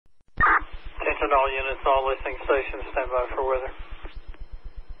all units, all listening stations, stand by for weather.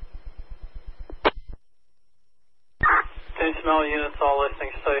 Attention all units, all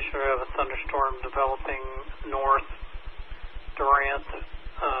listening stations, we have a thunderstorm developing north Durant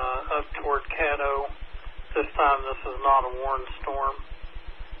up toward Caddo. This time this is not a warned storm.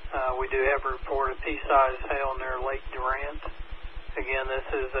 We do have a report of pea-size hail near Lake Durant. Again, this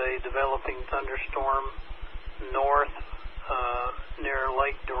is a developing thunderstorm north near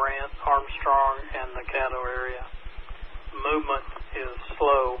Lake Durant, Armstrong, and the Caddo area. Movement is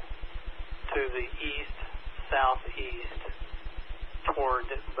slow to the east-southeast toward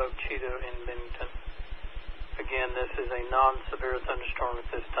Bochito and Bennington. Again, this is a non-severe thunderstorm at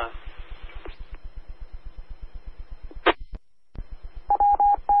this time.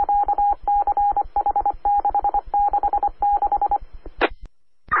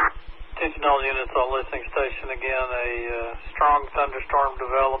 Attention all units, all listening station. Again, a strong thunderstorm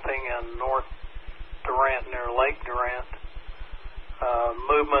developing in North Durant near Lake Durant.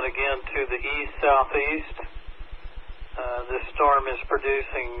 Movement again to the east-southeast. This storm is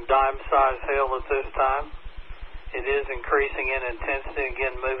producing dime-sized hail at this time. It is increasing in intensity,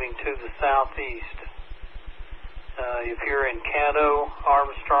 again moving to the southeast. If you're in Caddo,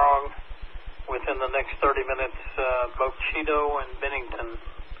 Armstrong, within the next 30 minutes, Bochito and Bennington,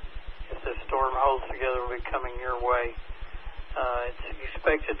 if this storm holds together, will be coming your way. It's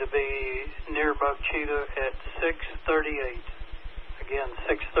expected to be near Bochito at 6:38. Again,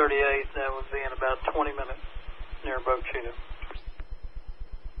 6:38, that would be in about 20 minutes near Bochito.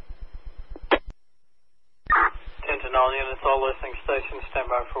 Attention all units, all listening stations, stand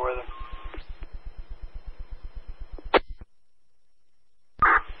by for weather.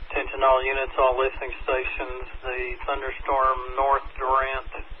 Attention all units, all listening stations, the thunderstorm north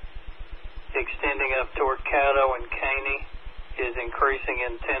Durant extending up toward Caddo and Caney is increasing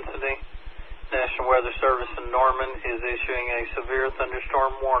intensity. National Weather Service in Norman is issuing a severe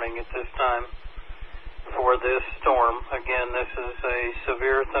thunderstorm warning at this time for this storm. Again, this is a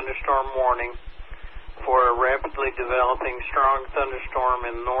severe thunderstorm warning for a rapidly developing strong thunderstorm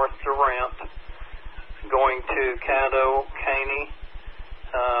in North Durant going to Caddo, Caney,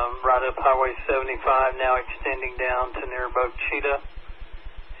 right up Highway 75, now extending down to near Bochita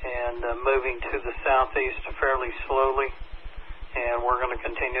and moving to the southeast fairly slowly, and we're going to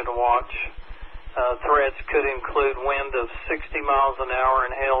continue to watch. Threats could include wind of 60 miles an hour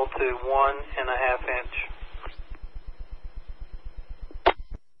and hail to 1.5 inch.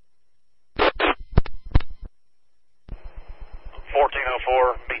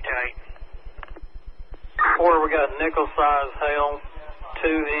 We got nickel-sized hail 2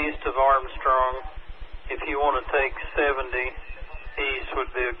 east of Armstrong. If you want to take 70 east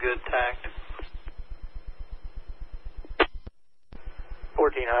would be a good tact.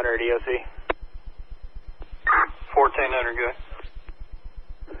 1400 EOC. 1400, good.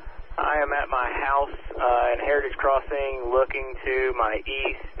 I am at my house in Heritage Crossing looking to my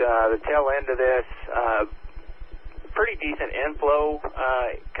east. The tail end of this, pretty decent inflow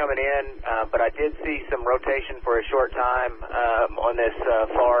coming in, but I did see some rotation for a short time on this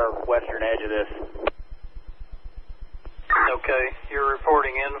far western edge of this. Okay, you're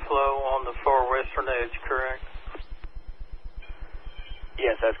reporting inflow on the far western edge, correct?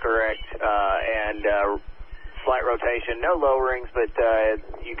 Yes, that's correct. And slight rotation, no lowerings, but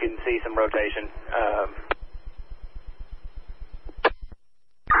you can see some rotation.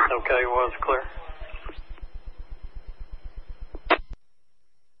 Okay, well, it's clear.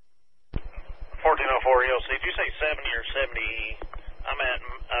 1404 ELC, did you say 70 or 70? I'm at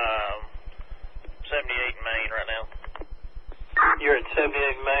 78 in Maine right now. You're at 78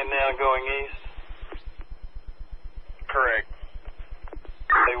 Main now going east? Correct.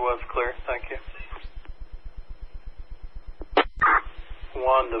 Okay, was clear, thank you.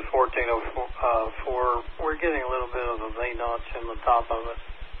 1 to 1404, we're getting a little bit of a V-notch in the top of it,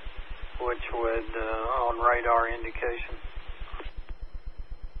 which would, on radar indication.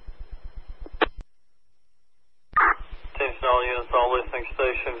 Attention all units, all listening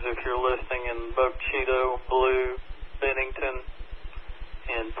stations, if you're listening in Bochito, Blue, Bennington,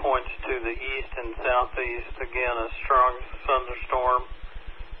 and points to the east and southeast, again, a strong thunderstorm.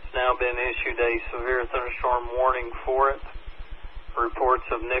 It's now been issued a severe thunderstorm warning for it. Reports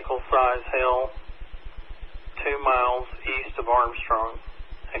of nickel-sized hail 2 miles east of Armstrong.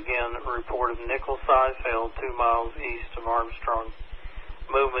 Again, a report of nickel-sized hail 2 miles east of Armstrong.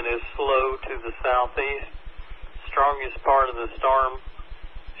 Movement is slow to the southeast. Strongest part of the storm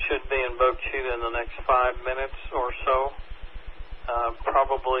should be in Bochita in the next 5 minutes or so.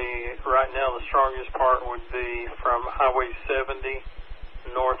 Probably right now the strongest part would be from Highway 70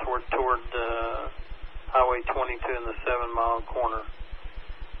 northward toward Highway 22 in the 7 Mile corner.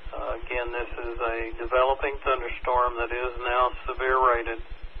 Again, this is a developing thunderstorm that is now severe rated,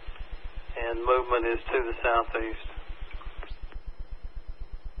 and movement is to the southeast.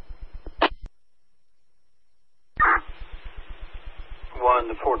 One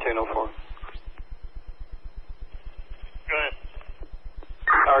to 1404. Go ahead.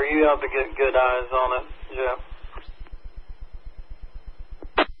 Are you able to get good eyes on it, Jeff?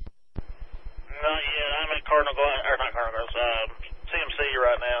 Not yet. I'm at CMC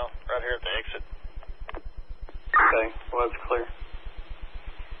right now, right here at the exit. Okay, well, that's clear.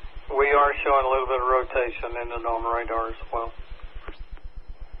 We are showing a little bit of rotation in it on radar as well.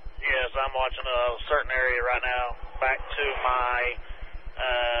 Yes, I'm watching a certain area right now, back to my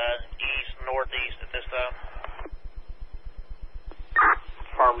northeast at this time.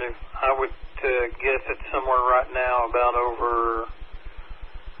 Affirmative. I would guess it's somewhere right now about over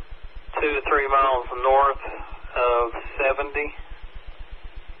 2 to 3 miles north of 70,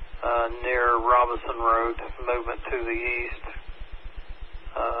 near Robinson Road. Movement to the east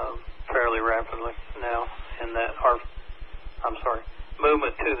fairly rapidly now.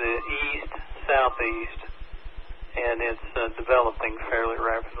 Movement to the east, southeast, and it's developing fairly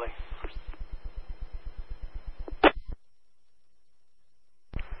rapidly.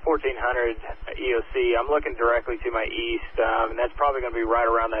 1400 EOC. I'm looking directly to my east, and that's probably going to be right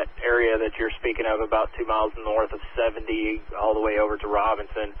around that area that you're speaking of, about 2 miles north of 70, all the way over to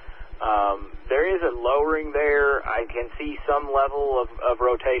Robinson. There is a lowering there. I can see some level of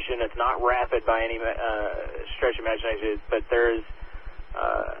rotation. It's not rapid by any stretch of imagination, but there is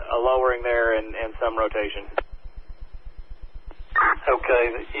a lowering there and some rotation.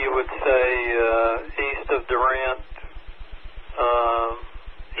 Okay, you would say east of Durant,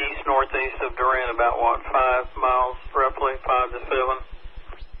 east-northeast of Durant, about what, 5 miles roughly, 5 to 7?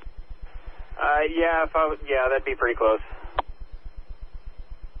 Yeah, that'd be pretty close.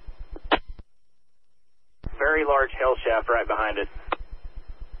 Very large hell shaft right behind it.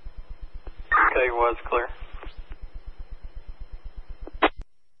 Okay, well, it's clear.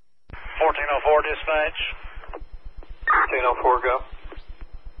 1404 dispatch. 1404, go.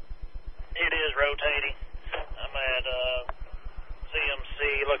 It is rotating. I'm at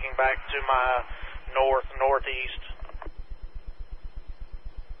CMC, looking back to my northeast.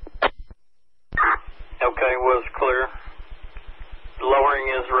 Okay, well, it's clear.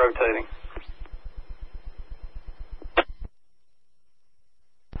 Lowering is rotating.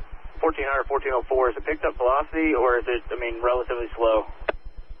 1400, 1404, is it picked up velocity, or is it, relatively slow?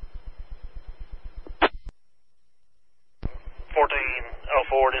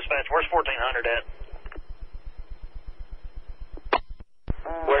 1404 dispatch. Where's 1400 at?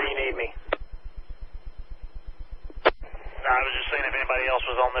 Where do you need me? I was just seeing if anybody else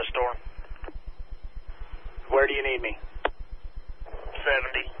was on this storm. Where do you need me?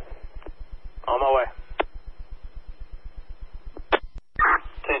 70. On my way.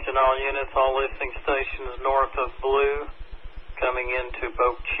 Attention all units, all listening stations north of Blue, coming into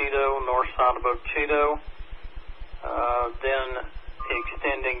Bochito, north side of Bochito, then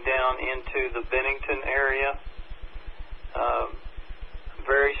extending down into the Bennington area.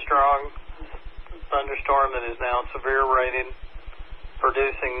 Very strong thunderstorm that is now severe rated,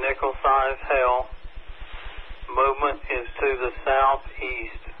 producing nickel-sized hail. Movement is to the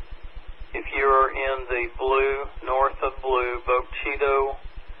southeast. If you are in the Blue, north of Blue, Bochito,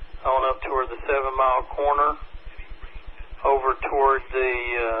 on up toward the 7 Mile corner, over toward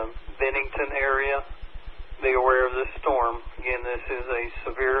the Bennington area, be aware of this storm. Again, this is a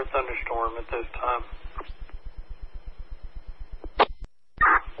severe thunderstorm at this time.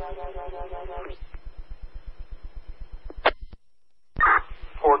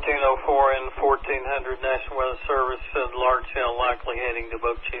 1404 and 1400 National Weather Service said large hail likely heading to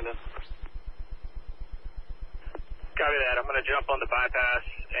Bochito. Copy that. I'm going to jump on the bypass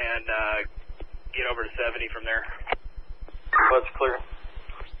and get over to 70 from there. What's clear?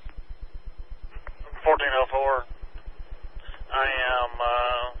 1404. I am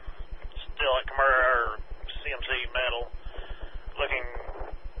still at CMC Metal, looking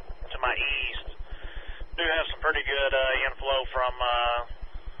to my east. Do have some pretty good inflow from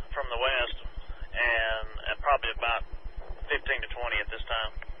the west, and at probably about 15 to 20 at this time.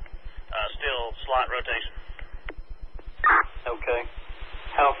 Still slight rotation. Okay.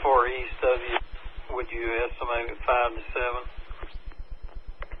 How far east of you would you estimate it? 5 to 7?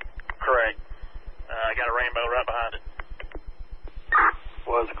 Correct. I got a rainbow right behind it.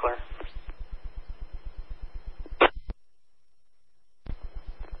 Was clear.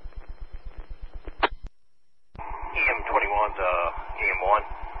 EM21's EM1.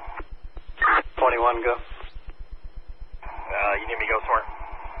 21, go. You need me to go somewhere?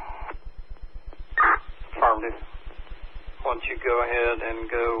 Affirmative. Once you go ahead and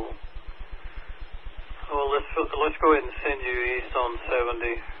go, well, let's go ahead and send you east on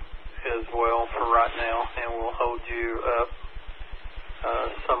 70 as well for right now, and we'll hold you up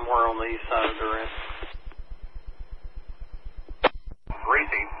somewhere on the east side of Durant.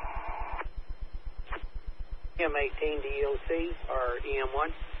 Receive. EM18 to EOC or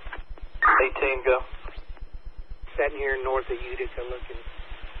EM1. 18, go. Sitting here north of Utica, looking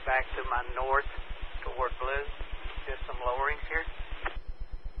back to my north toward blue. Just some lowerings here.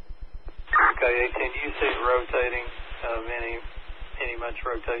 Okay, 18. Do you see it rotating? Any much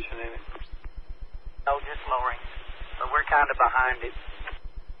rotation in it? No, just lowering. But we're kind of behind it.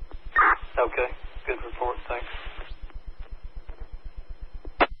 Okay, good report. Thanks.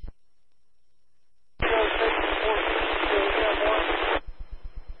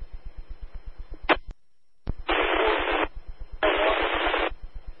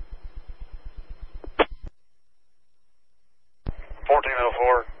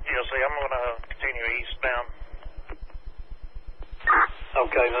 EOC, I'm going to continue eastbound.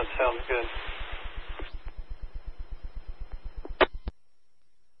 Okay, that sounds good.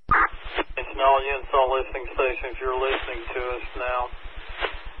 It's all units, all listening stations. You're listening to us now.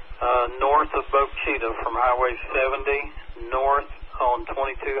 North of Boca Chica from Highway 70, north on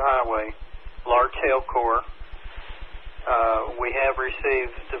 22 Highway, large hail core. We have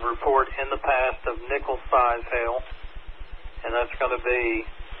received the report in the past of nickel-size hail, and that's going to be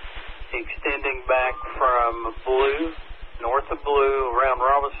extending back from Blue, north of Blue, around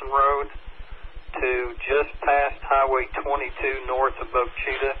Robinson Road, to just past Highway 22, north of Boca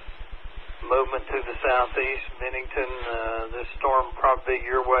Chica. Movement to the southeast, Bennington. This storm will probably be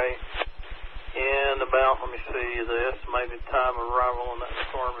your way in about, let me see, the estimated time of arrival on that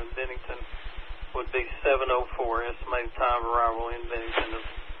storm in Bennington would be 7:04. Estimated time of arrival in Bennington.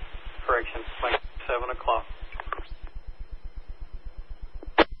 Correction, 7 o'clock.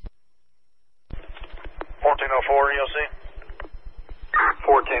 1404 EOC.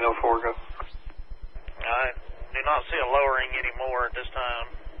 1404, go. I do not see a lowering anymore at this time.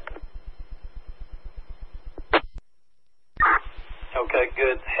 Okay,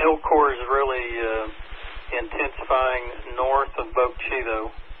 good. Hail core is really intensifying north of Boca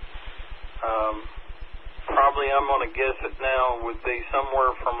Chica. Probably, I'm going to guess it now, would be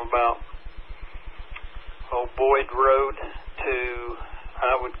somewhere from about Boyd Road to,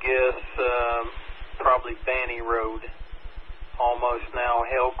 I would guess, probably Banny Road. Almost now,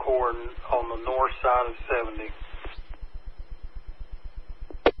 hail core on the north side of 70.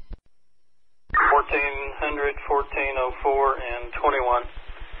 1400, 1404, and 21.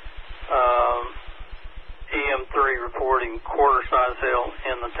 EM3 reporting quarter-size hail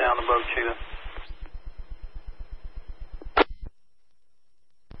in the town of Boca Chica.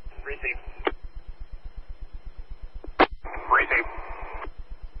 Receive. Receive.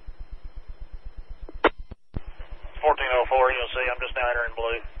 1404 EOC, I'm just now entering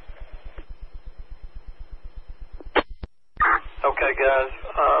blue. Okay, guys.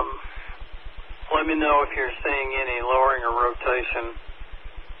 Let me know if you're seeing any lowering or rotation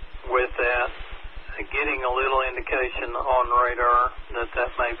with that. Getting a little indication on radar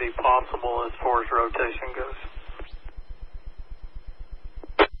that may be possible as far as rotation goes.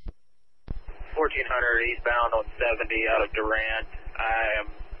 1400 eastbound on 70 out of Durant. I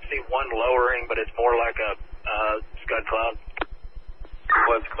see one lowering, but it's more like a scud cloud.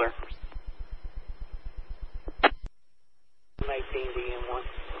 Well, it's clear. 18 to EM1.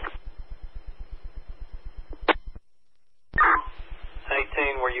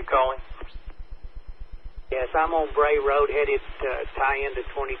 18, were you calling? Yes, I'm on Bray Road, headed to tie into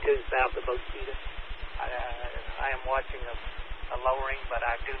 22 south of Boca Chica. I am watching a lowering, but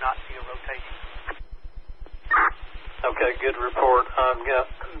I do not see a rotation. Okay, good report. I've got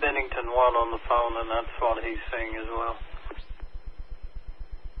Bennington 1 on the phone, and that's what he's seeing as well.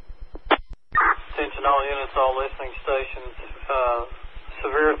 Attention all units, all listening stations.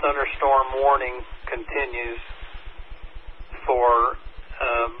 Severe thunderstorm warning continues for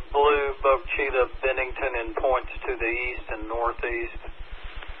Blue, Boca Chica, Bennington, and points to the east and northeast.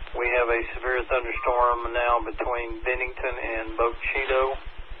 We have a severe thunderstorm now between Bennington and Boca Chica.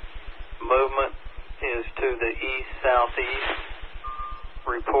 Movement is to the east-southeast.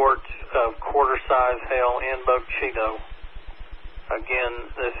 Reports of quarter-size hail in Boca Chica. Again,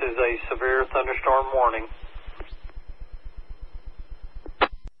 this is a severe thunderstorm warning.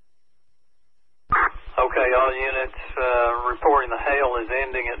 Okay, all units reporting the hail is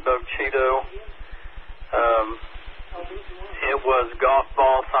ending at Boca Chica. It was golf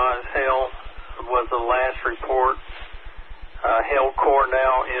ball size hail, was report. Hail core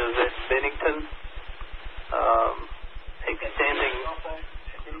now is at Bennington, extending.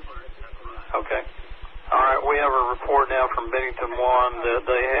 Okay. All right, we have a report now from Bennington 1 that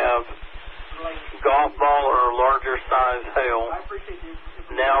they have golf ball or larger size hail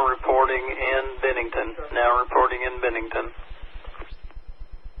now reporting in Bennington.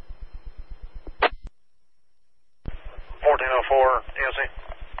 1404, EOC.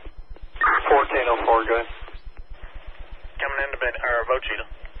 1404, good. Coming into Bochita.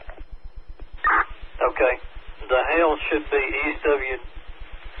 Okay. The hail should be east of you.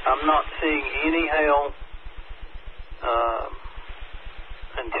 I'm not seeing any hail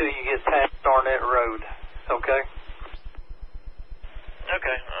until you get past Arnett Road. Okay?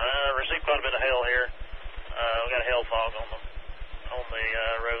 Okay. Received quite a bit of hail here. We got a hail fog on the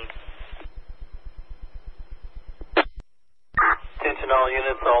road. Attention all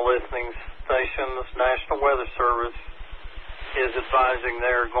units, all listening stations. National Weather Service is advising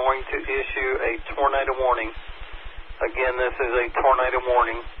they're going to issue a tornado warning. Again, this is a tornado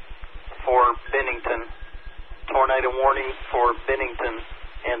warning for Bennington. Tornado warning for Bennington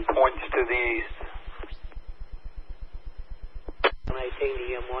and points to the east. 118 to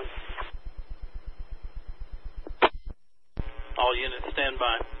EM1. All units stand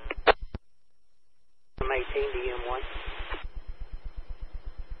by. 118 to EM1.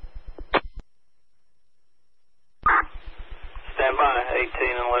 Stand by,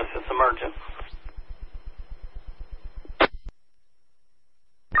 18, unless it's emergent.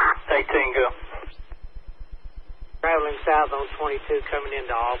 18, go. Traveling south on 22 coming into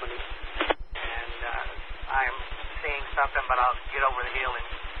Albany. And I am seeing something, but I'll get over the hill and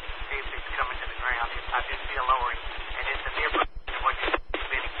see if it's coming to the ground. I do see a lowering, and it's a nearby what you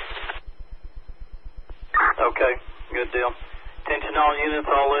see. Okay, good deal. Attention all units,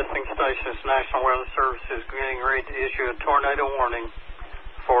 all listening stations. National Weather Service is getting ready to issue a tornado warning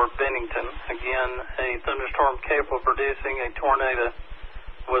for Bennington. Again, a thunderstorm capable of producing a tornado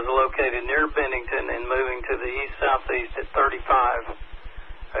was located near Bennington and moving to the east-southeast at 35.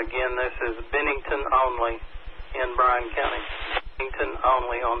 Again, this is Bennington only in Bryan County. Bennington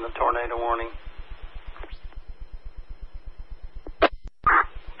only on the tornado warning.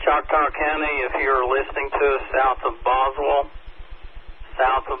 Choctaw County, if you're listening to us south of Boswell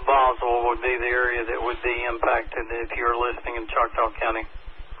would be the area that would be impacted if you're listening in Choctaw County.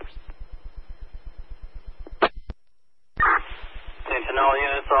 Attention all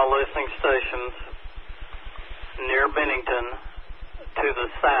units, all listening stations near Bennington to the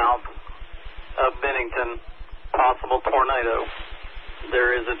south of Bennington, possible tornado.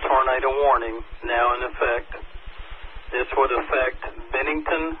 There is a tornado warning now in effect. This would affect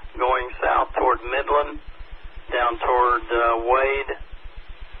Bennington going south toward Midland, down toward Wade,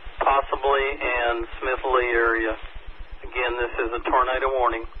 possibly, and Smith Lee area. Again, this is a tornado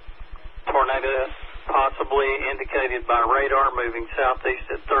warning. Tornado possibly indicated by radar moving southeast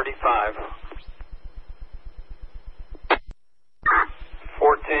at 35.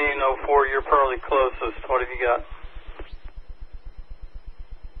 1404, you're probably closest. What have you got?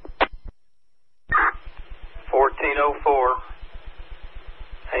 1404.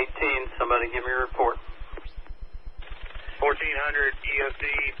 18, somebody give me a report. 1400 EOC.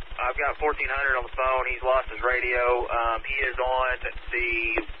 I've got 1400 on the phone. He's lost his radio. He is on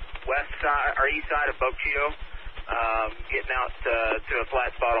the west side or east side of Bochita, getting out to a flat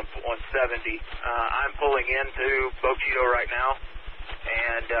spot on 70. I'm pulling into Bochita right now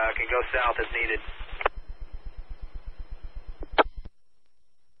and can go south if needed.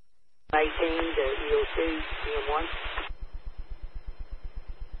 18 to EOC, EM1.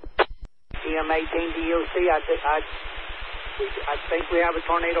 EM18 to EOC, I think we have a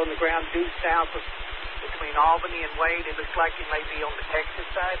tornado on the ground due south of between Albany and Wade. It looks like it may be on the Texas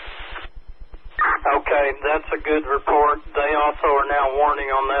side. Okay, that's a good report. They also are now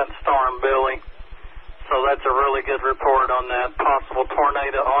warning on that storm, Billy. So that's a really good report on that possible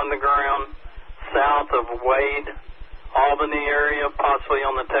tornado on the ground south of Wade, Albany area, possibly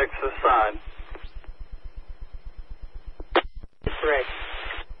on the Texas side. Correct.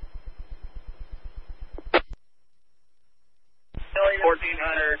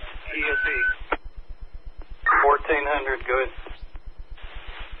 1400 EOC. 1400, good.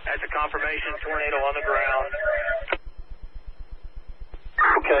 That's a confirmation tornado on the ground.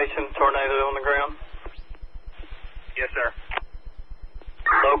 Location, tornado on the ground? Yes, sir.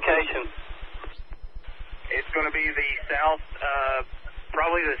 Location? It's going to be the south,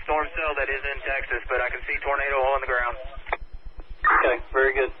 probably the storm cell that is in Texas, but I can see tornado on the ground. Okay,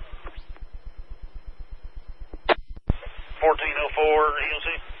 very good. 1404 EOC.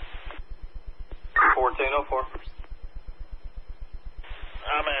 1404, 1404.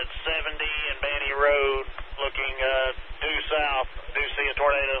 I'm at 70 and Banny Road, looking due south. Do see a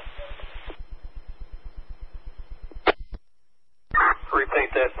tornado. Repeat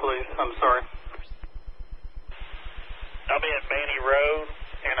that, please. I'm sorry. I'll be at Banny Road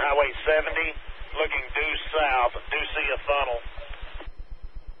and Highway 70, looking due south. Do see a funnel.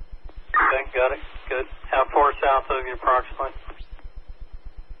 Okay, got it. Good. How far south of you approximately?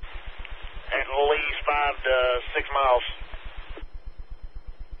 At least 5 to 6 miles.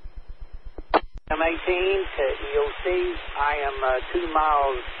 I'm 18 to EOC. I am 2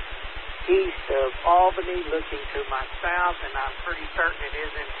 miles east of Albany, looking to my south, and I'm pretty certain it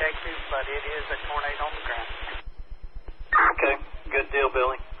is in Texas, but it is a tornado on the ground. Okay, good deal,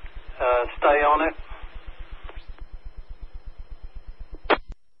 Billy. Stay on it.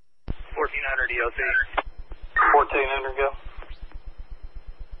 1400 EOC. 1400, go.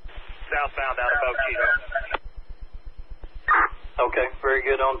 Southbound out of Bochito. Okay, very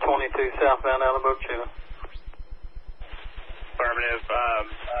good on 22 southbound out of Bochito. Affirmative.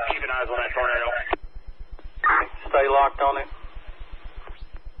 Keep an eye on that tornado. Stay locked on it.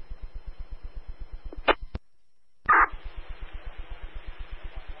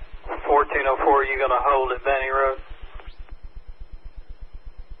 You gonna hold at Banny Road?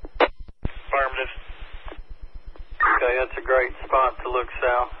 Affirmative. Okay, that's a great spot to look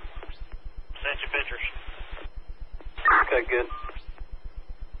south. Sent you pictures. Okay, good.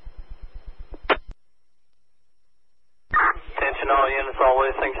 Attention all units, all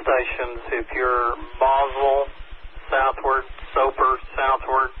listening stations. If you're Boswell southward, Soper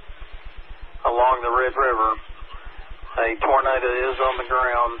southward, along the Red River, a tornado is on the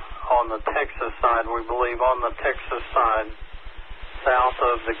ground on the Texas side, we believe on the Texas side, south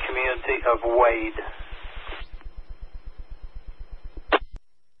of the community of Wade.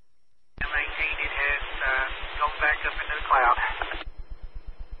 I'm 18, it has gone back up into the cloud.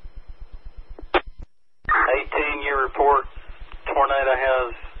 18, you report tornado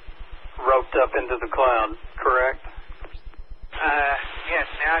has roped up into the cloud, correct? Yes,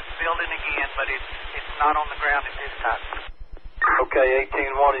 now it's building again, but it's not on the ground at this time. Okay,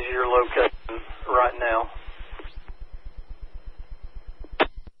 18, what is your location right now?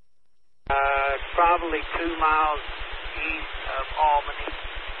 Probably 2 miles east of Albany.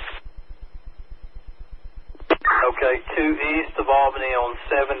 Okay, 2 east of Albany on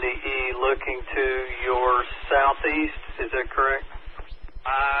 70E, looking to your southeast, is that correct?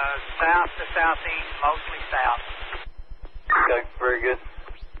 South to southeast, mostly south. Okay, very good.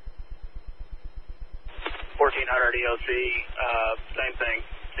 1400 EOC, same thing.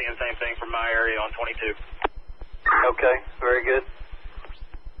 Seeing same thing from my area on 22. Okay, very good.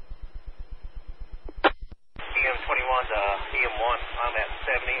 EM21 to EM1, I'm at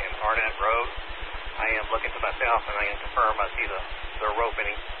 70 and Arnett Road. I am looking to my south and I can confirm I see the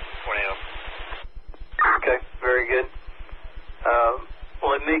ropening tornado. Okay, very good.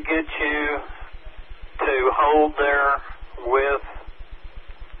 Let me get you to hold there with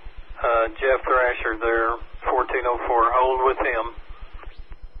Jeff Thrasher there, 1404. Hold with him.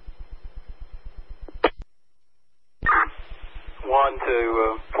 1 to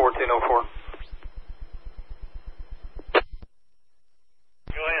 1404.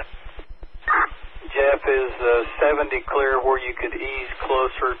 Go ahead. Jeff, is 70 clear where you could ease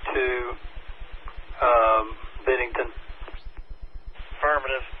closer to Bennington?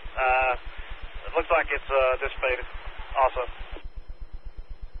 Affirmative. It looks like it's dissipated also.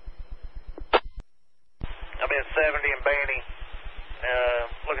 I'm in 70 in Banny.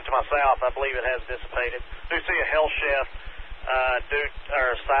 Looking to my south, I believe it has dissipated. Do see a hell shift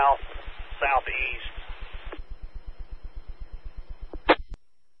southeast.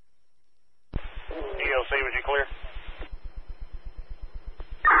 EOC, was you clear?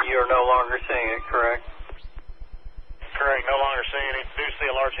 You are no longer seeing it, correct? Correct, no longer seeing it. Do see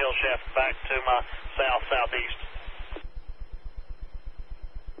a large hill shaft back to my southeast.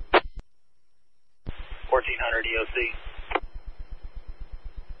 1400 EOC.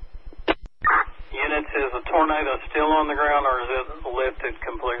 Units, is the tornado still on the ground or is it lifted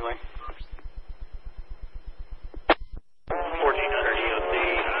completely? 1400 EOC.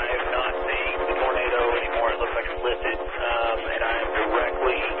 I am not seeing the tornado anymore. It looks like it's lifted, and I am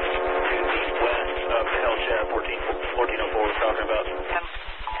directly to the west of the hell shaft 1404 we're talking about.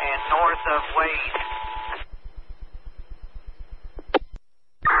 And north of Wade.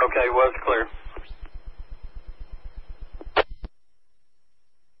 Okay, was clear.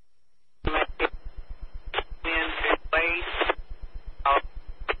 Into Wade.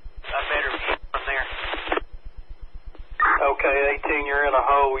 A better view from there. Okay, 18, you're in a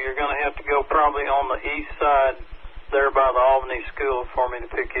hole. you're going to have to go probably on the east side there by the Albany School for me to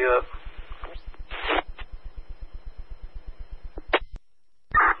pick you up.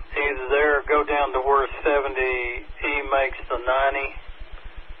 Either there or go down to where 70E makes the 90.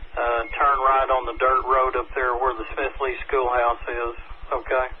 Turn right on the dirt road up there where the Smith Lee Schoolhouse is.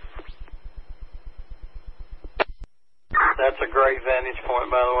 Okay? That's a great vantage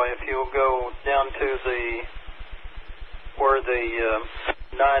point, by the way. If you'll go down to where the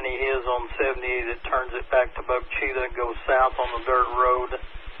 90 is on 70 that turns it back to Bochita, goes south on the dirt road,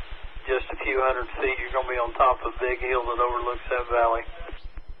 just a few hundred feet, you're going to be on top of a big hill that overlooks that valley.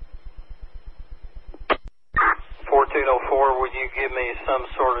 1404, would you give me some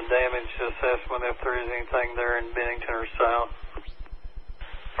sort of damage assessment if there is anything there in Bennington or south?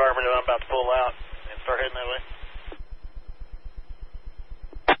 Affirmative, I'm about to pull out and start heading that way.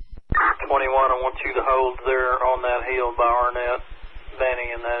 21, I want you to hold there on that hill by Arnett,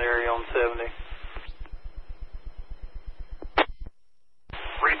 Banning in that area on 70.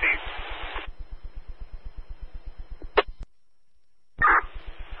 Repeat.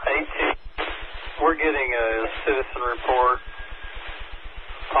 18. We're getting a citizen report,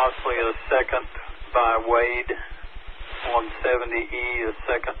 possibly a second by Wade on 70E, a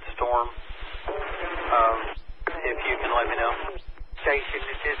second storm. If you can let me know. Station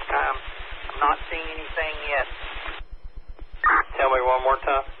at this time. I'm not seeing anything yet. Tell me one more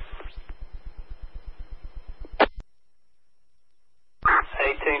time.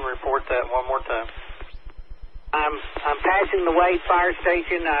 18, report that one more time. I'm passing the Wade Fire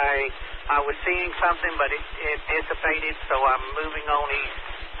Station. I was seeing something, but it dissipated, so I'm moving on east.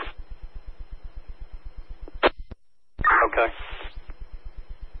 Okay.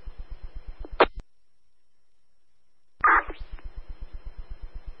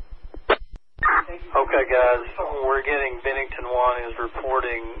 Okay, guys, we're getting Bennington 1 is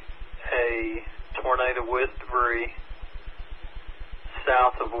reporting a tornado with debris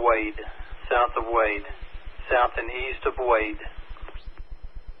south and east of Wade.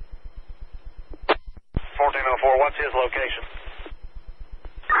 1404, what's his location?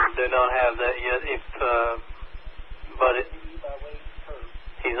 Do not have that yet.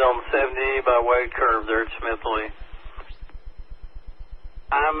 He's on 70 by Wade Curve there at Smith Lee.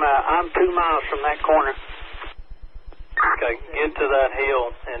 I'm 2 miles from that corner. Okay, get to that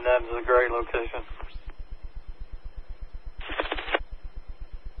hill, and that is a great location.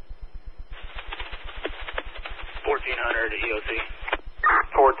 1400 EOC.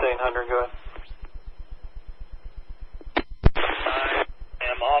 1400, go ahead. I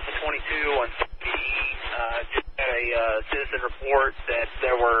am off of 22 on just had a citizen report that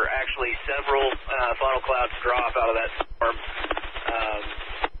there were actually several funnel clouds drop out of that storm.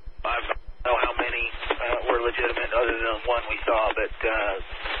 I don't know how many were legitimate other than one we saw, but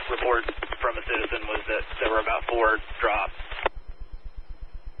report from a citizen was that there were about 4 drops.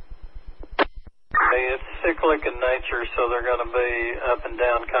 Hey, it's cyclic in nature, so they're going to be up and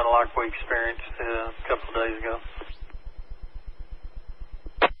down, kind of like we experienced a couple of days ago.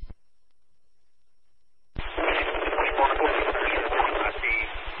 I see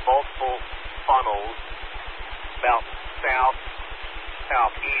multiple funnels about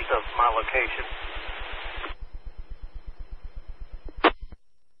southeast of my location.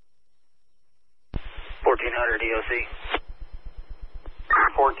 1400 EOC.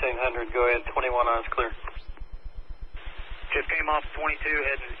 1400, go ahead. 21 eyes clear. Just came off 22,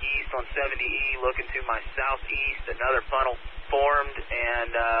 heading east on 70E, looking to my southeast. Another funnel formed,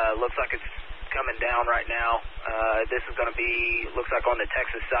 and looks like it's coming down right now. This is going to be, looks like on the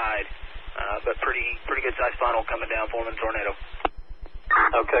Texas side, but pretty good sized funnel coming down, forming a tornado.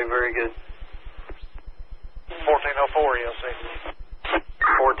 Okay, very good. 1404 EOC.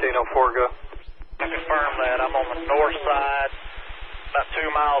 1404, go. I confirm that I'm on the north side, about 2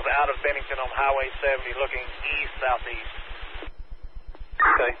 miles out of Bennington on Highway 70, looking east-southeast.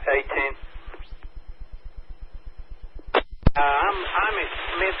 Okay, 18. I'm at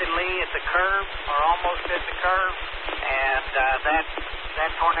Smith and Lee at the curve, or almost at the curve, and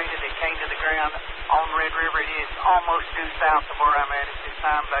that tornado that came to the ground on Red River, it is almost due south of where I'm at this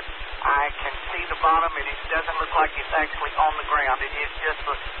time, but I can see the bottom, and it doesn't look like it's actually on the ground. It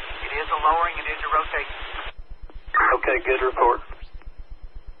is a lowering, it is a rotation. Okay, good report.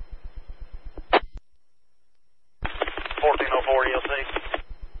 1404 EOC.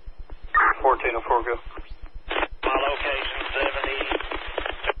 1404, go. My location, 70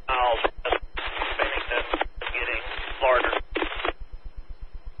 miles west of Bennington, getting larger.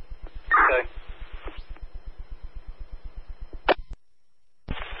 Okay.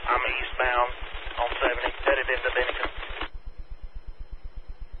 I'm eastbound on 70, headed into Bennington.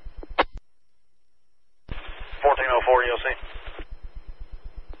 EOC.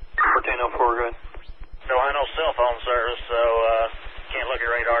 1404, good. Don't have no cell phone service, so can't look at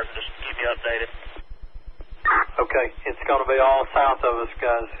radars and just keep you updated. Okay, it's going to be all south of us,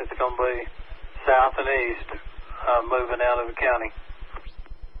 guys. It's going to be south and east, moving out of the county.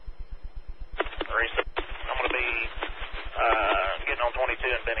 I'm going to be getting on 22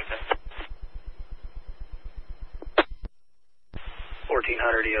 in Bennington.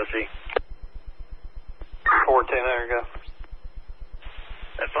 1400 EOC. 1400, go.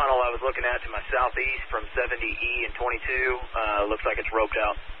 That funnel I was looking at to my southeast from 70E and 22 looks like it's roped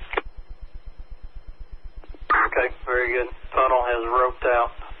out. Okay, very good. Funnel has roped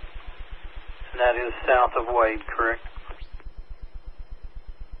out, and that is south of Wade, correct?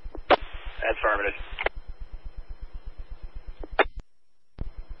 That's affirmative.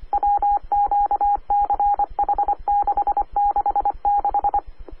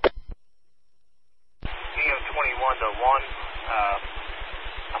 EM21 to 1.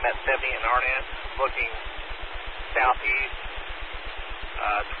 I'm at 70 in Arnett, looking southeast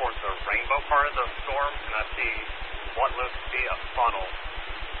towards the rainbow part of the storm, and I see what looks to be a funnel.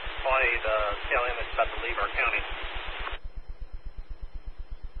 Probably the tail end that's about to leave our county.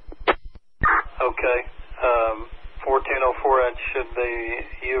 Okay, 1404, that should be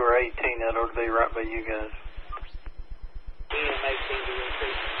you, or 18, that ought to be right by you guys. EM18 to EOC.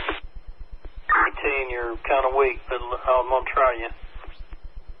 18, you're kind of weak, but I'm going to try you.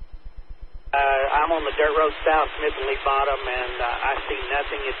 I'm on the dirt road south, Smith and Lee Bottom, and I see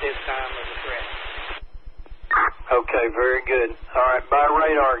nothing at this time as a threat. Okay, very good. All right, by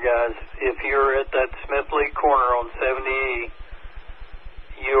radar, guys, if you're at that Smith Lee corner on 70E,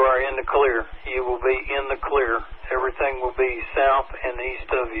 you are in the clear. You will be in the clear. Everything will be south and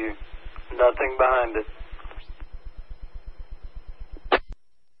east of you. Nothing behind it.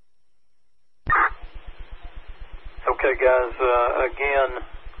 Okay, guys, again,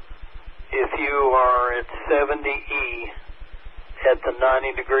 if you are at 70E at the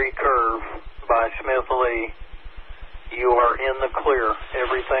 90-degree curve by Smith Lee, you are in the clear.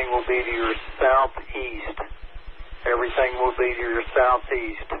 Everything will be to your southeast. Everything will be to your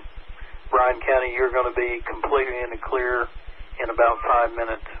southeast. Bryan County, you're going to be completely in the clear in about 5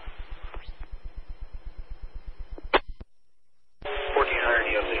 minutes.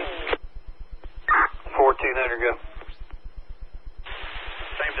 1400 EOC. 1400, go.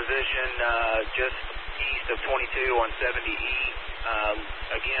 Same position, just east of 22 on 70E.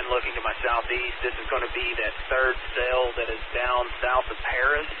 Again, looking to my southeast, this is going to be that third cell that is down south of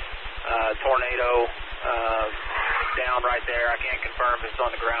Paris. Tornado down right there. I can't confirm if it's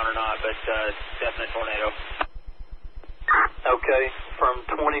on the ground or not, but definite tornado. Okay, from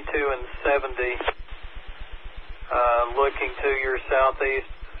 22 and 70, looking to your southeast,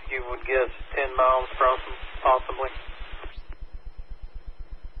 you would guess 10 miles possibly.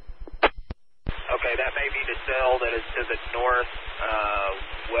 Okay, that may be the cell that is to the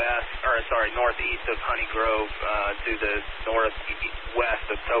northeast of Honey Grove, to the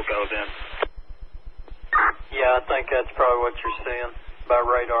northwest of Toco then. Yeah, I think that's probably what you're seeing by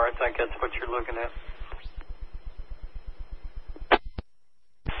radar. I think that's what you're looking at.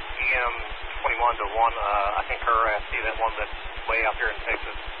 EM21 to 1, I concur. I see that one that's way out there in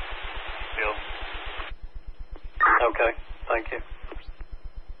Texas still. Okay, thank you.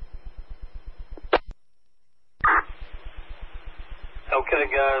 Okay,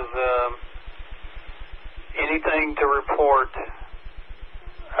 guys, anything to report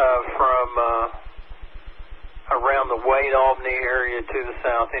from around the Wade, Albany area to the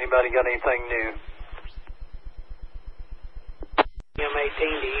south? Anybody got anything new? EM18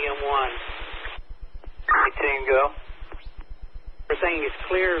 to EM1. 18, go. Everything is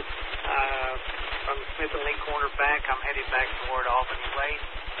clear from the Smith and Lee corner back. I'm headed back toward Albany Way.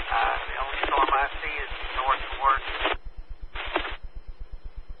 The only storm I see is northward.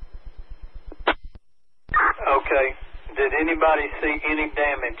 Okay. Did anybody see any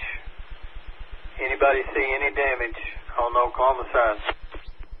damage? Anybody see any damage on the Oklahoma side?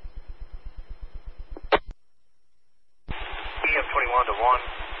 EM21 to 1.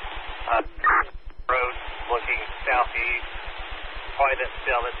 Road looking southeast. Probably that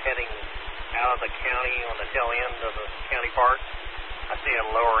cell that's heading out of the county on the tail end of the county part. I see it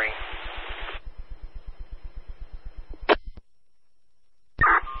lowering.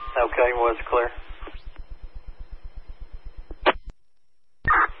 Okay, was clear.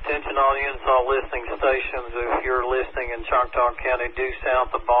 Attention all units, all listening stations. If you're listening in Choctaw County, due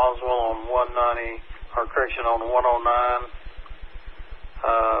south of Boswell on 109,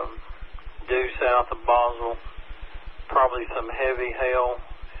 due south of Boswell. Probably some heavy hail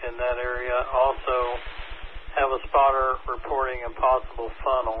in that area. Also, have a spotter reporting a possible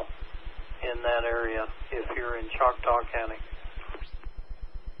funnel in that area if you're in Choctaw County.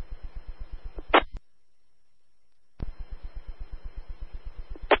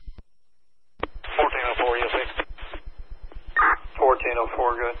 EOC.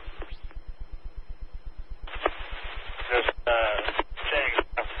 1404, good. Just checking.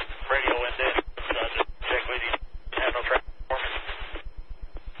 Radio went dead. Just check with you. Have no traffic for me.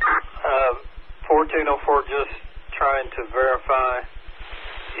 1404, just trying to verify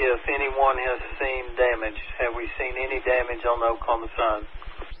if anyone has seen damage. Have we seen any damage on the Oklahoma side?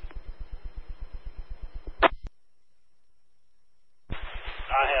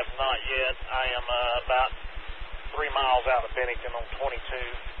 I have not yet. I am about 3 miles out of Bennington on 22,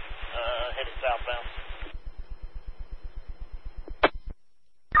 headed southbound.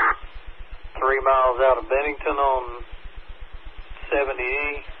 3 miles out of Bennington on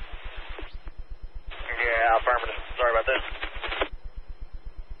 70E. Yeah, affirmative. Sorry about that.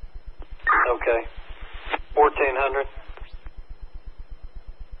 Okay. 1400.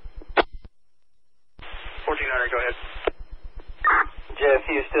 1400, go ahead. Jeff,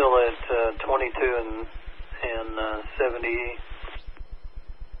 you still at 22 and 70E?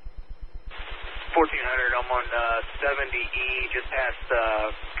 1400, I'm on 70E, just past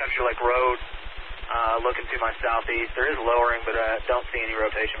Country Lake Road, looking to my southeast. There is lowering, but I don't see any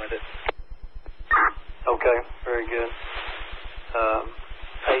rotation with it. Okay, very good.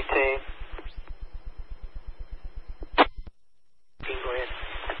 18. 18, go ahead.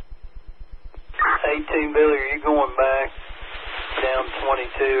 18, Billy, are you going back down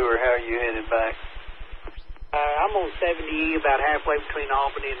 22, or how are you headed back? I'm on 70E, about halfway between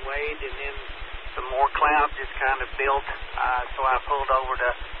Albany and Wade, and then some more clouds just kind of built, so I pulled over to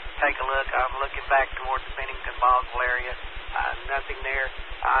take a look. I'm looking back towards the Bennington Boswell area. Nothing there.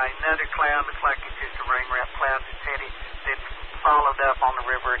 Another cloud, looks like it's just a rain wrap cloud that's followed up on the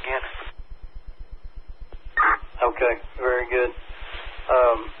river again. Okay, very good.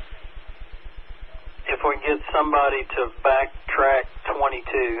 If we get somebody to backtrack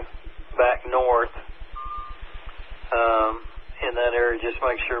 22 back north in that area, just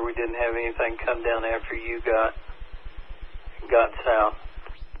make sure we didn't have anything come down after you got south.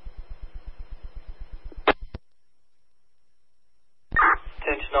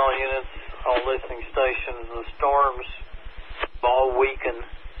 Attention all units, all listening stations. The storms all weakened.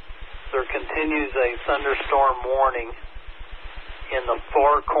 There continues a thunderstorm warning in the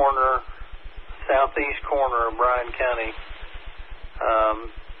far corner, southeast corner of Bryan County,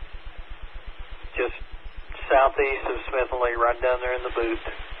 just southeast of Smith and Lee, right down there in the boot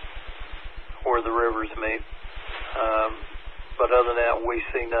where the rivers meet. But other than that, we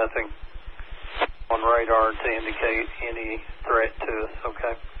see nothing on radar to indicate any threat to us,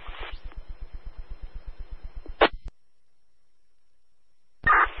 okay?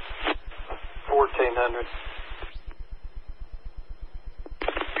 $1,400.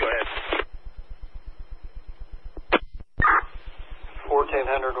 Go ahead.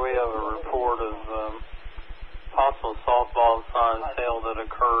 1400, we have a report of possible softball size hail that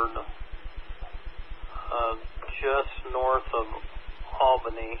occurred just north of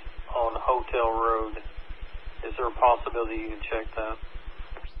Albany on Hotel Road. Is there a possibility you can check that?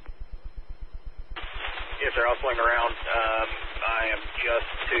 Yes, sir. I'll swing around. I am just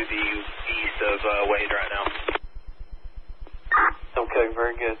to the east of Wade right now. Okay,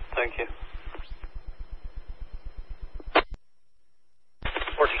 very good. Thank you.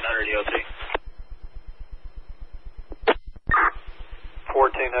 1400 EOC.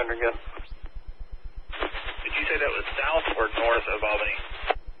 1400, good. Did you say that was south or north of Albany?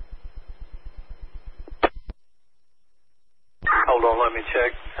 Hold on, let me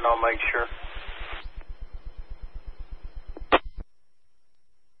check, and I'll make sure.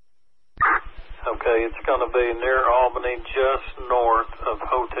 Okay, it's going to be near Albany, just north of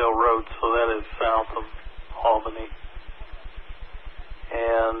Hotel Road, so that is south of Albany.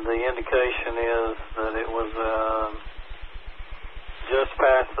 And the indication is that it was just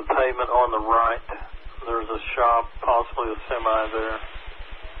past the pavement on the right. There's a shop, possibly a semi there,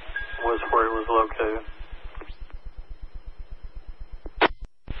 was where it was located.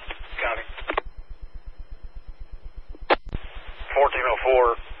 Copy.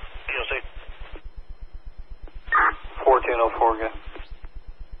 1404 EOC. 1404, good.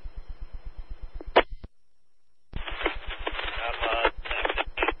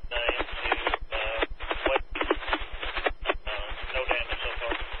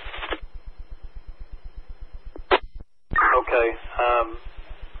 Okay,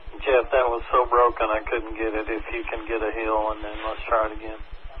 Jeff, that was so broken I couldn't get it. If you can get a hill, and then let's try it again.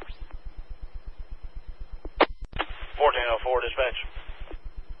 1404 dispatch.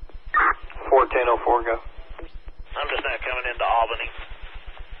 1404, go. I'm just now coming into Albany.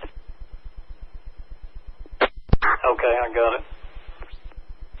 Okay, I got it.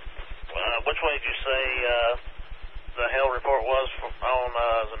 Which way did you say the hail report was on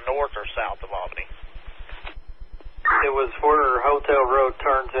the north or south of Albany? It was where Hotel Road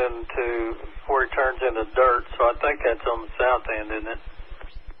turns into, where it turns into dirt, so I think that's on the south end, isn't it?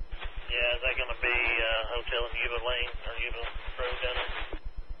 Yeah, is that going to be Hotel and Yuba Lane or Yuba Road down there?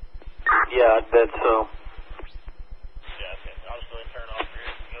 Yeah, I bet so. Yeah, okay. I'll just go ahead and turn off here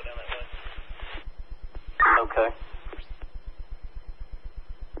and go down that way. Okay.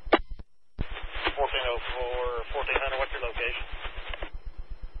 1404, 1400, what's your location?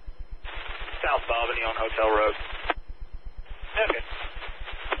 South of Albany on Hotel Road. Okay.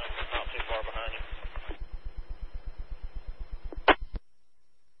 I'm not too far behind you.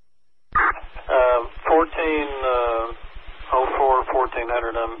 1404,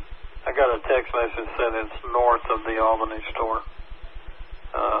 1400. I got a text message saying it's north of the Albany store.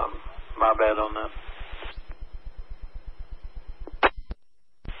 My bad on that.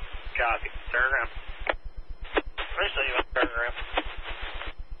 Copy. Turn around. Receive it. Turn around.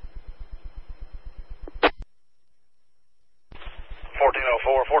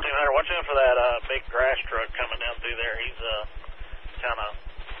 1404, 1400, watch out for that big grass truck coming down through there. He's kind of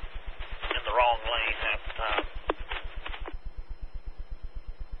in the wrong lane half the time.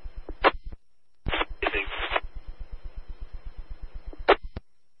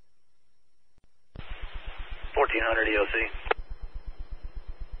 1400 EOC.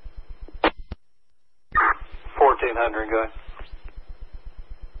 1400, go ahead.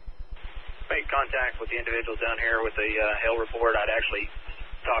 Made contact with the individuals down here with the hail report. I'd actually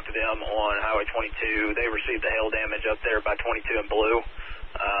talked to them on Highway 22. They received the hail damage up there by 22 and Blue.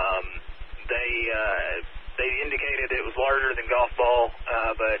 They indicated it was larger than golf ball,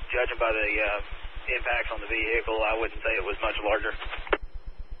 but judging by the impacts on the vehicle, I wouldn't say it was much larger.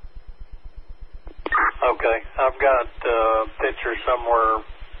 Okay, I've got a picture somewhere.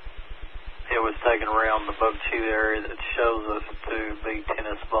 It was taken around the Bug Chute area that shows us to be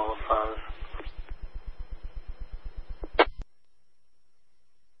tennis ball size.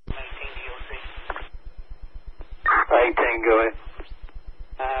 18, go ahead.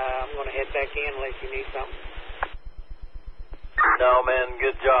 I'm going to head back in unless you need something. No, man,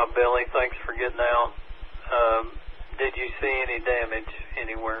 good job, Billy. Thanks for getting out. Did you see any damage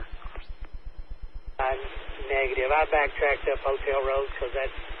anywhere? Negative. I backtracked up Hotel Road because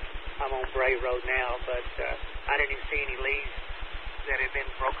I'm on Bray Road now, but I didn't even see any leaves that had been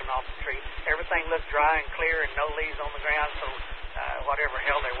broken off the tree. Everything looked dry and clear and no leaves on the ground, so whatever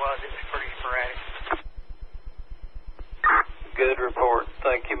hell there was, it was pretty sporadic. Good report.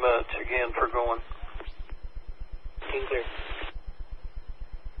 Thank you much again for going. Team clear.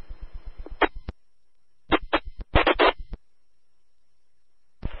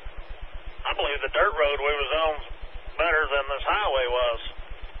 I believe the dirt road we was on better than this highway was.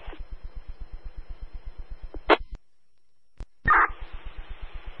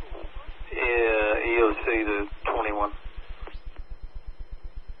 Yeah, EOC to 21.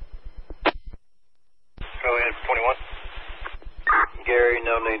 Go ahead, 21. Gary,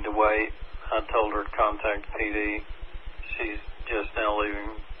 no need to wait. I told her to contact PD. She's just now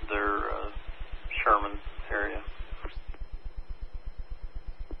leaving their Sherman area.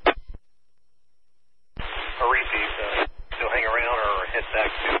 Reese's still hang around or head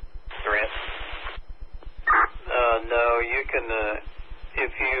back to Durant? No, you can,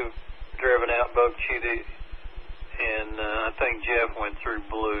 if you've driven out Bug Chute, and I think Jeff went through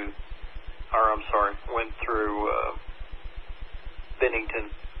went through Bennington,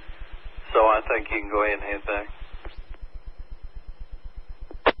 so I think you can go ahead and head back.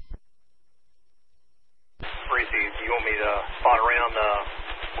 Reese, do you want me to spot around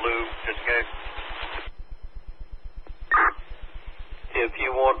Blue just in case? If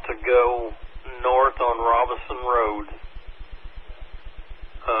you want to go north on Robinson Road,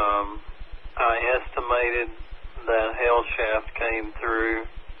 I estimated that hail shaft came through,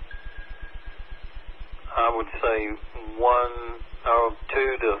 I would say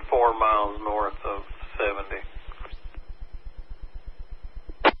 2 to 4 miles north of 70.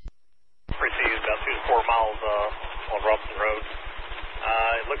 Reese, about 2 to 4 miles on Robinson Road.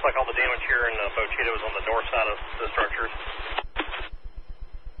 It looks like all the damage here in Bochita was on the north side of the structures.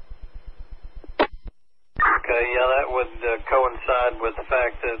 Okay, yeah, that would coincide with the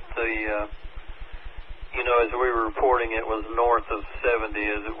fact that as we were reporting, it was north of 70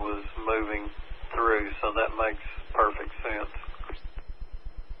 as it was moving through, so that makes perfect sense.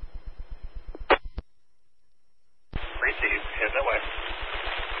 Reese, heading that way.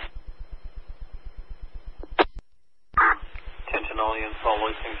 Attention all units, all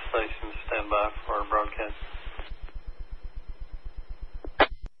listening stations, stand by for our broadcast.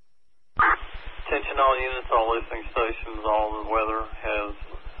 Attention all units, all listening stations, all the weather has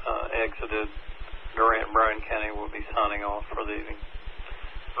exited. Durant and Bryan County will be signing off for the evening.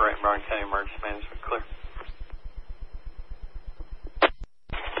 Durant and Bryan County Emergency Management clear.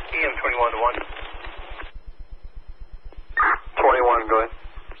 EM 21 to 1. 21, go ahead.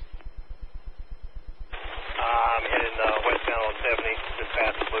 I'm heading westbound on 70, just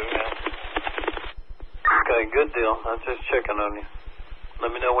past the blue now. Okay, good deal. I was just checking on you.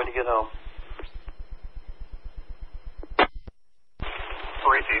 Let me know when you get home.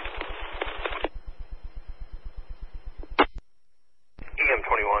 3 Chief. EM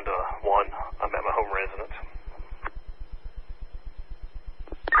 21 to 1. I'm at my home residence.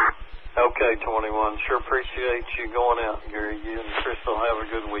 Okay, 21. Sure appreciate you going out, Gary. You and Crystal have a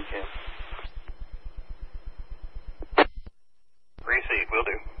good weekend.